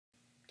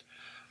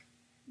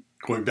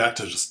going back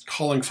to just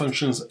calling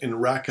functions in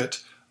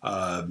Racket,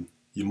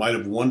 you might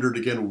have wondered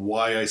again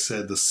why I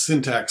said the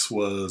syntax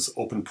was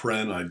open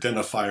paren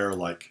identifier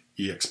like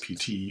expt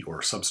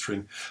or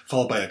substring,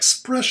 followed by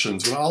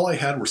expressions when all I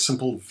had were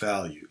simple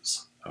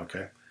values.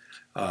 Okay,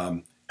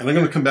 and I'm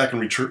going to come back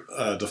and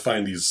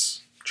define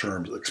these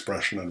terms,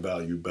 expression and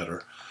value,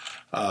 better.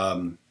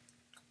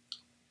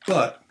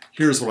 But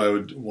here's what I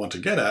would want to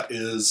get at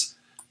is,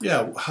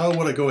 yeah, how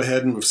would I go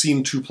ahead and we've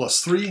seen 2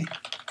 plus 3?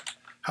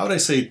 How would I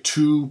say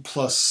 2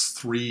 plus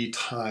 3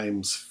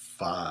 times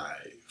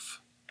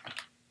 5?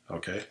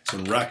 Okay, so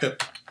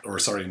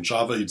in in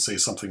Java, you'd say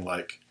something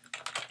like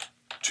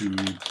 2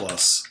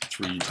 plus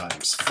 3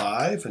 times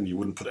 5, and you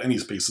wouldn't put any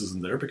spaces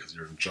in there because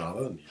you're in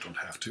Java and you don't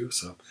have to.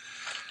 So,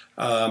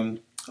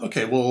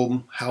 okay,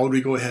 well, how would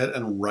we go ahead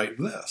and write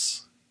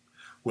this?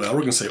 Well,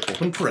 we're going to say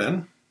open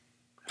paren.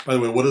 By the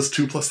way, what is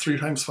 2 plus 3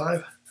 times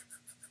 5?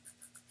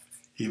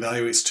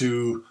 Evaluates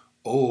to,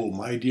 oh,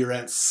 my dear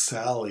Aunt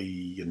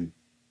Sally and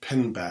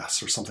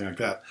Penbass or something like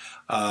that.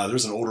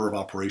 There's an order of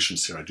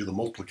operations here. I do the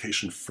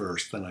multiplication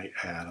first, then I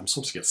add. I'm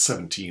supposed to get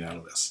 17 out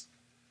of this.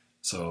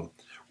 So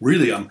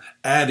really, I'm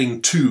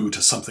adding 2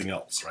 to something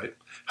else, right?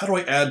 How do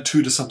I add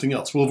 2 to something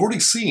else? Well, I've already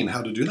seen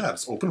how to do that.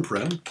 It's open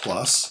paren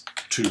plus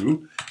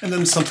 2, and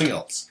then something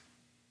else,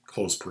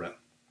 close paren.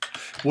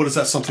 What is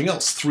that something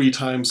else? 3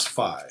 times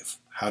 5.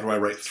 How do I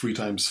write 3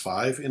 times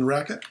 5 in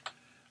Racket?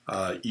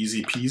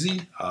 Easy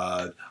peasy.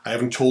 I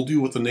haven't told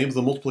you what the name of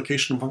the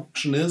multiplication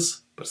function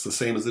is, but it's the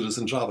same as it is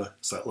in Java.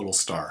 It's that little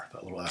star,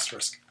 that little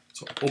asterisk.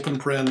 So open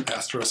paren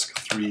asterisk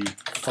 3,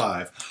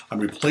 5. I'm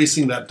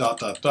replacing that dot,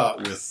 dot,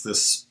 dot with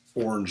this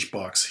orange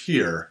box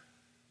here,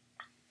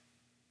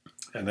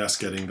 and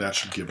that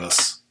should give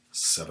us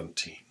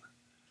 17.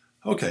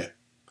 Okay.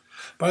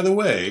 By the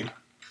way,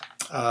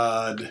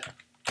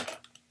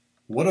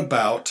 what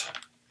about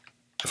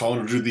if I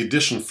want to do the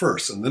addition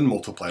first and then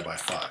multiply by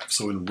 5?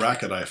 So in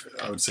Racket,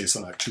 I would say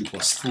something like 2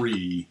 plus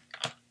 3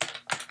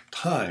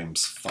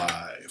 times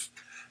 5.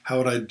 How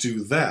would I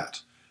do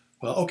that?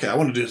 Well, okay, I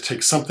wanted to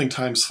take something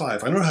times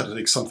 5. I know how to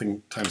take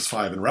something times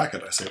 5 in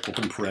Racket. I say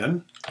open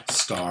paren,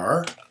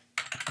 star,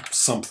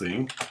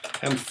 something,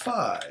 and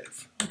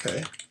 5.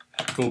 Okay.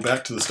 Go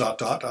back to this dot,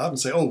 dot, dot, and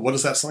say, oh, what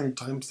is that something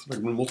times?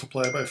 I'm going to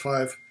multiply by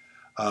 5.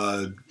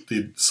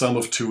 The sum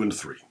of 2 and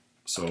 3.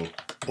 So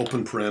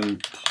open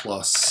paren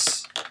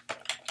plus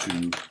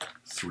 2,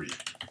 3.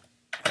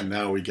 And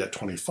now we get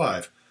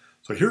 25.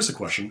 So here's the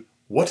question.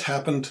 What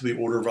happened to the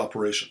order of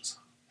operations?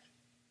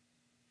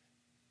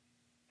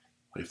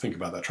 What do you think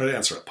about that? Try to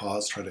answer it.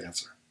 Pause, try to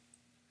answer.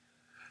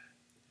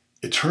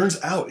 It turns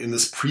out in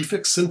this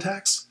prefix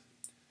syntax,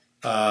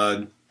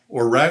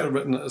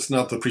 it's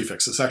not the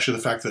prefix, it's actually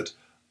the fact that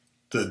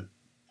the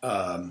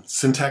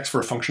syntax for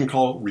a function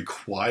call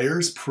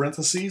requires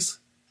parentheses.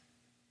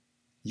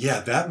 Yeah,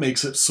 that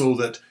makes it so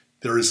that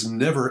there is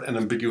never an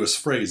ambiguous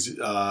phrase.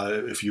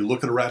 If you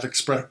look at a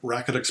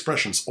Racket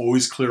expression, it's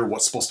always clear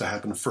what's supposed to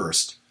happen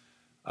first.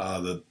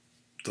 The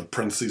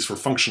parentheses for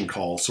function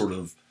call sort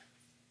of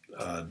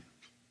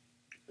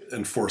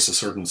enforce a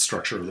certain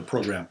structure of the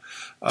program.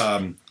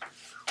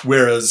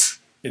 Whereas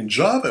in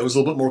Java, it was a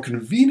little bit more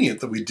convenient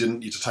that we didn't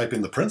need to type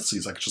in the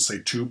parentheses. I could just say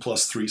 2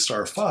 plus 3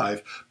 star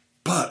 5,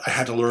 but I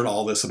had to learn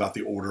all this about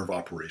the order of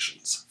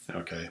operations.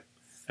 Okay,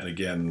 and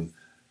again,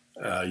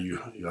 you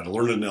had to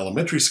learn it in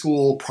elementary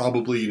school.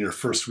 Probably in your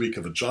first week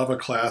of a Java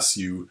class,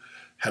 you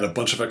had a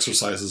bunch of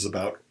exercises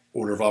about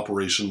order of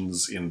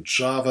operations in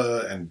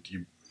Java, and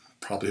you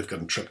probably have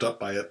gotten tripped up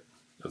by it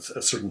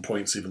at certain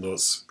points, even though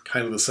it's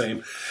kind of the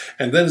same.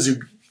 And then as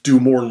you do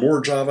more and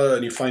more Java,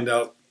 and you find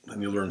out,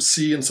 and you learn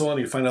C and so on,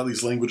 you find out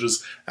these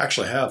languages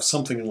actually have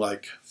something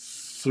like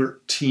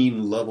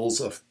 13 levels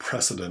of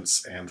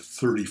precedence and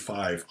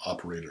 35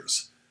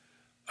 operators.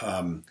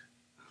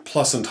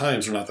 Plus and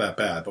times are not that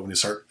bad, but when you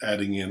start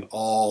adding in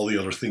all the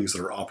other things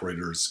that are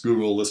operators,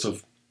 Google list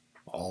of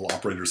all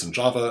operators in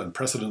Java and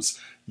precedence,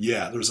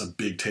 yeah, there's a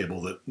big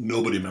table that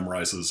nobody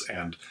memorizes,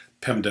 and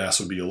PEMDAS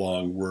would be a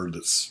long word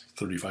that's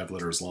 35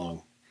 letters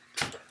long.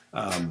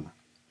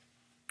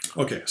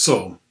 Okay,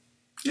 so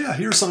yeah,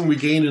 here's something we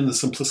gain in the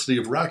simplicity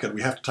of Racket.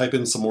 We have to type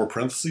in some more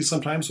parentheses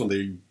sometimes when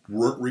they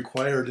weren't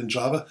required in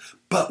Java,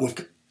 but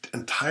we've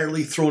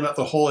entirely thrown out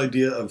the whole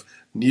idea of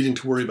needing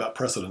to worry about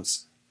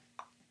precedence.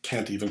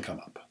 Can't even come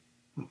up.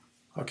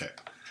 Okay.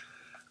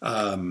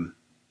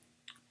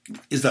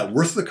 Is that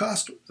worth the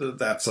cost?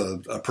 That's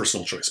a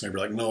personal choice. Maybe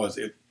like, no,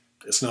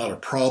 it's not a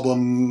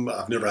problem.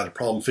 I've never had a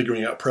problem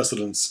figuring out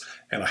precedence,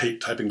 and I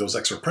hate typing those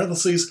extra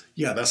parentheses.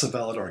 Yeah, that's a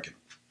valid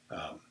argument.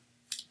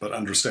 But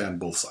understand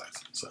both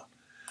sides. So,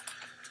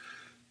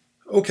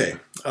 okay.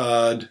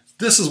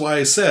 This is why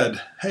I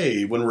said,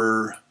 hey, when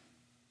we're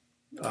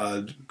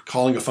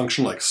calling a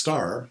function like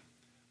star,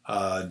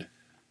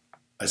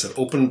 I said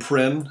open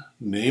paren,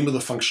 name of the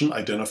function,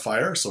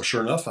 identifier. So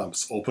sure enough,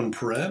 it's open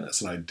paren.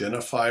 It's an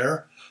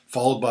identifier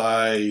followed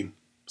by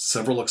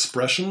several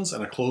expressions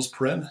and a closed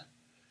paren.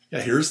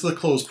 Yeah, here's the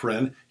closed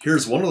paren.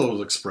 Here's one of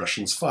those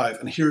expressions, 5,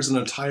 and here's an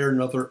entire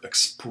another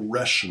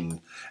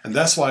expression. And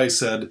that's why I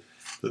said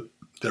that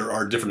there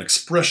are different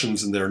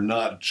expressions in there,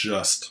 not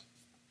just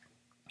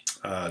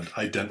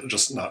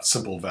just not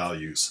simple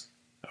values,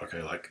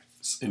 okay, like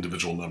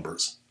individual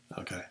numbers,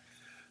 okay.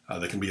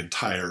 They can be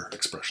entire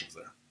expressions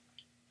there.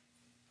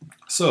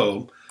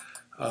 So,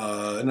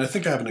 and I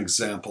think I have an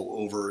example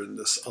over in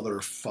this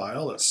other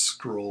file. Let's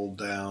scroll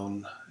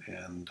down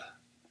and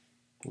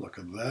look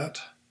at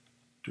that.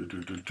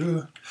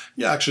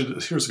 Yeah,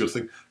 actually, here's a good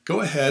thing.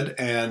 Go ahead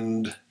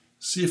and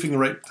see if you can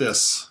write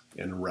this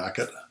in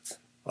racket.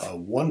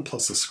 1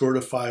 plus the square root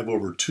of 5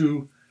 over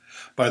 2.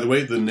 By the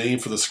way, the name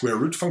for the square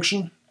root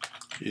function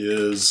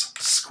is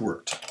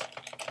squirt.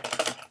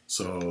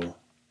 So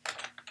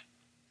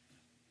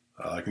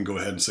I can go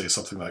ahead and say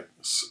something like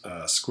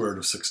square root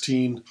of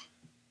 16.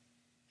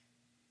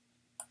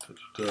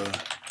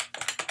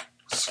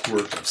 Square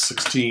root of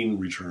 16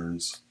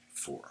 returns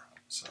 4.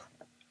 So,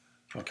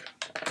 okay.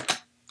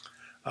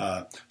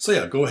 So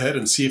yeah, go ahead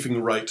and see if you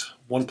can write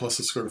 1 plus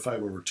the square root of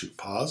 5 over 2.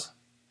 Pause.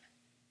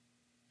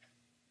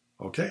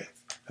 Okay,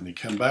 and you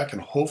come back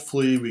and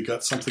hopefully we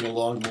got something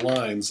along the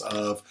lines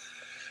of,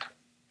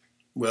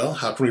 well,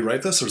 how can we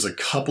write this? There's a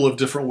couple of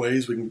different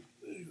ways we can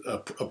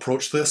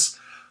approach this.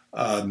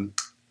 I'm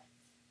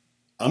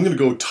going to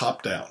go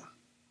top down,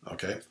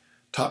 okay?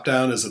 Top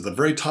down is at the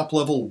very top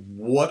level.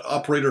 What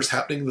operator is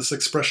happening in this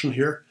expression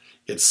here?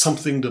 It's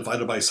something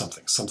divided by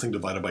something, something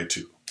divided by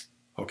 2,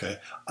 okay?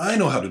 I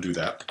know how to do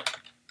that.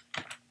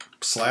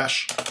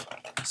 Slash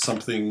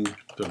something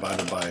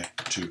divided by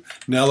 2.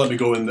 Now let me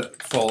go in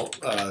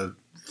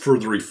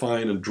further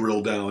refine and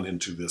drill down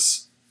into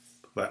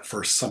that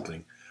first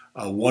something.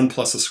 1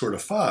 plus the square root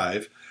of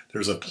 5,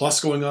 there's a plus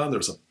going on,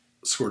 there's a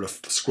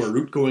square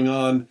root going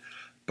on,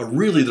 but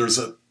really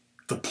the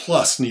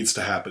plus needs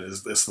to happen.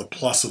 It's the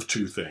plus of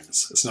 2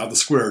 things. It's not the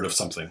square root of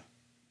something.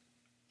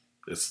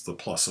 It's the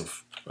plus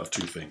of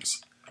 2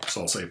 things.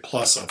 So I'll say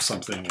plus of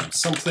something and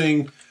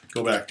something.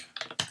 Go back,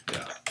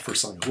 yeah,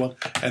 first something was 1.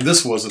 And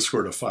this was the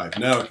square root of 5.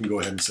 Now I can go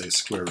ahead and say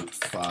square root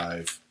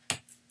 5.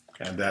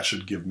 And that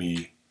should give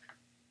me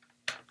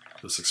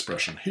this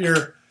expression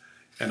here.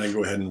 And I can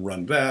go ahead and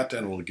run that,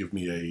 and it will give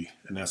me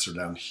an answer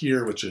down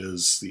here, which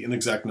is the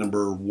inexact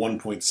number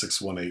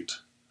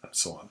 1.618, and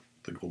so on,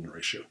 the golden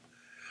ratio.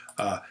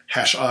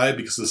 Hash I,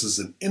 because this is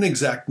an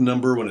inexact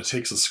number, when it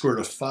takes the square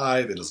root of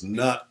 5, it is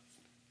not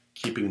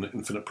keeping an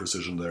infinite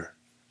precision there,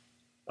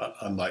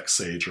 unlike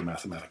Sage or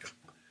Mathematica.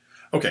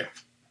 Okay,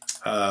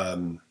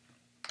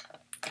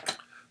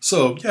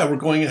 so yeah, we're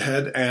going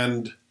ahead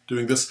and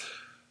doing this.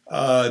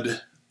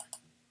 Does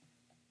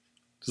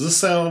this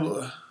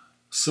sound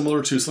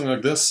similar to something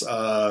like this?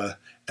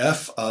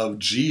 F of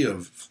g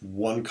of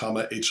 1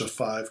 comma h of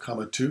 5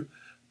 comma 2.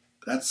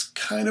 That's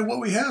kind of what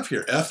we have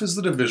here. F is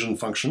the division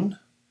function,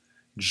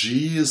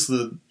 g is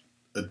the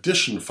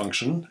addition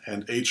function,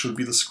 and h would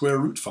be the square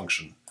root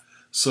function.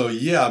 So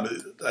yeah, but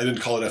I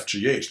didn't call it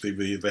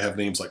FGH. They have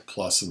names like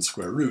plus and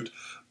square root,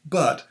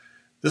 but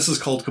this is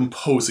called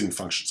composing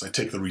functions. I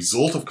take the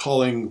result of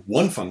calling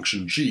one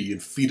function, g,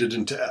 and feed it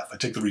into f. I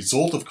take the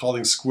result of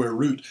calling square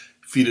root,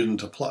 feed it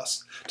into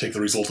plus. Take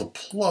the result of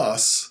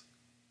plus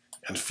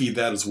and feed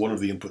that as one of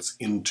the inputs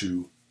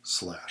into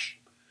slash.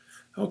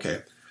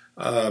 Okay,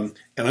 and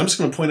I'm just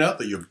going to point out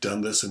that you've done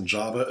this in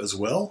Java as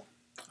well,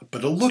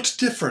 but it looked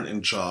different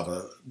in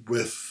Java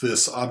with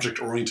this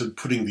object-oriented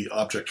putting the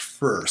object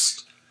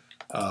first,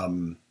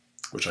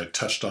 which I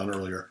touched on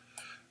earlier.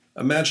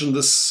 Imagine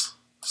this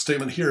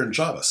statement here in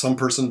Java,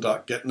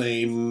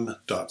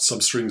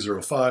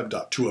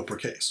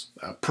 someperson.getName.substring05.toUppercase.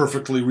 A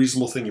perfectly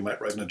reasonable thing you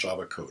might write in a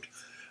Java code.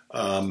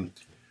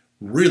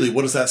 Really,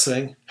 what is that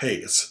saying? Hey,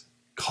 it's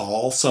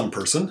call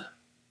someperson.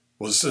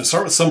 Well, let's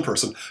start with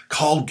someperson.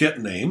 Call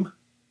getName,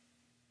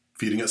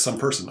 feeding it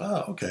someperson.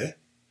 Ah, okay.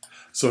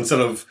 So instead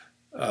of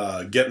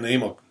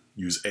getName, I'll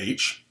use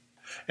h,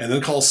 and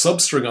then call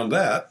substring on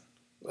that,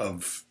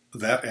 of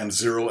that and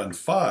 0 and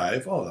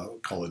 5. Oh, I'll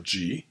call it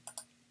g.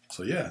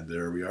 So yeah,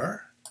 there we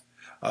are.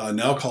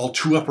 Now call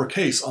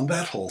toUppercase on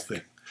that whole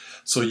thing.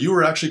 So you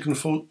were actually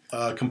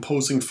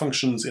composing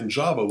functions in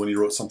Java when you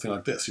wrote something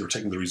like this. You were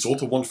taking the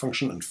result of one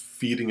function and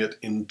feeding it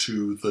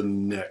into the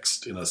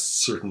next in a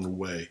certain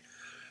way.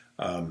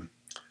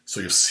 So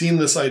you've seen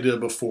this idea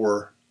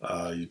before.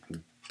 You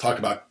can talk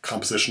about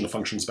composition of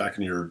functions back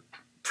in your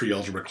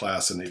pre-algebra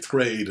class in 8th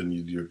grade, and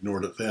you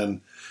ignored it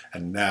then,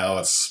 and now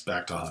it's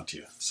back to haunt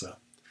you. So,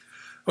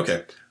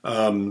 okay.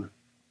 And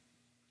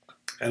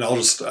I'll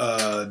just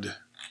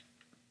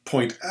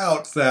point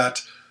out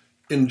that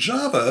in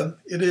Java,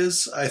 it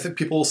is, I think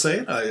people will say,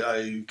 and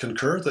I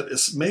concur, that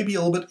it's maybe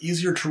a little bit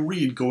easier to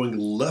read going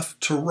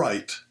left to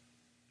right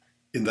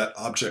in that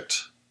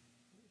object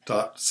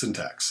dot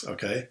syntax,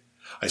 okay?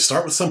 I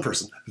start with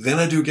someperson, then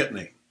I do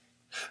getName.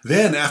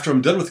 Then, after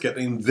I'm done with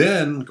getName,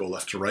 then go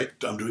left to right,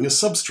 I'm doing a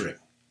substring.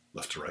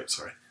 Left to right,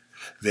 sorry.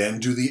 Then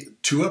do the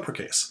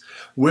toUppercase.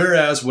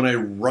 Whereas when I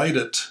write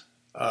it,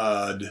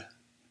 I'll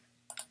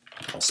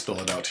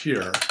spell it out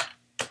here,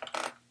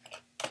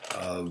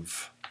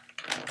 of,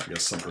 I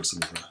guess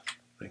someperson is a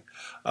thing.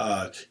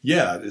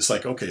 Yeah, it's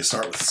like, okay,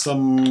 start with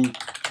some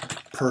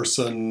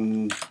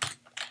person,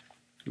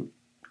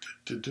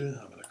 I'm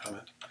going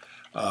to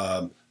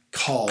comment.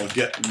 Call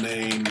get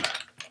name.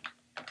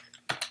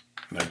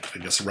 And I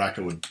guess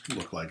racket would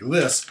look like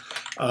this.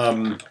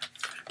 And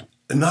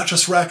not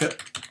just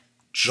racket.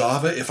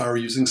 Java, if I were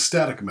using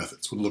static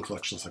methods, would look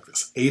like just like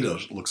this. Ada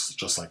looks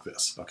just like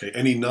this. Okay,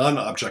 any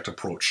non-object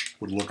approach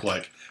would look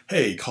like,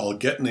 hey, call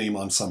getName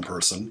on some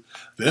person,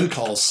 then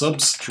call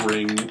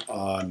substring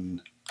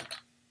on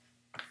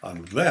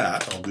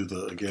that. I'll do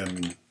the,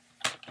 again,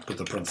 put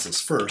the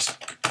parenthesis first,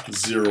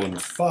 0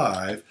 and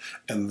 5,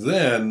 and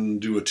then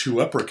do a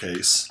to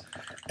uppercase.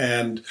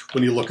 And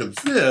when you look at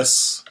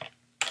this,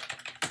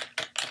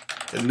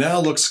 it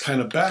now looks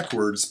kind of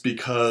backwards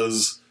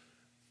because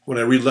when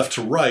I read left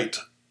to right,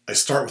 I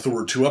start with the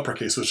word to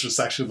uppercase, which is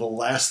actually the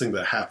last thing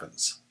that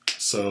happens.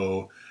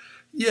 So,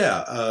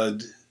 yeah,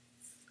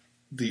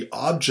 the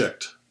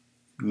object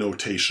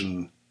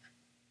notation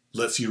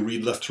lets you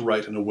read left to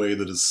right in a way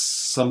that is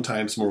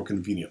sometimes more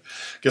convenient.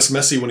 Gets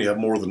messy when you have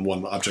more than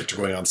one object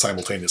going on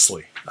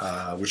simultaneously.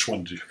 Which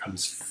one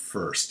comes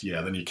first?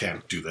 Yeah, then you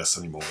can't do this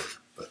anymore.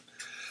 But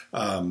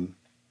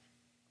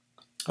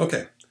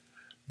okay.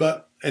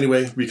 But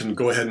anyway, we can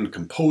go ahead and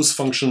compose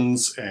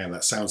functions, and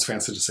that sounds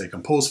fancy to say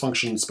compose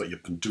functions, but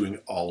you've been doing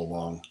it all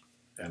along,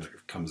 and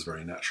it comes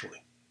very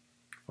naturally.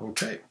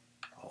 Okay,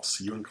 I'll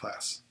see you in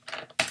class.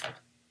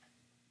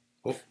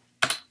 Oh,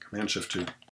 Command-Shift-2.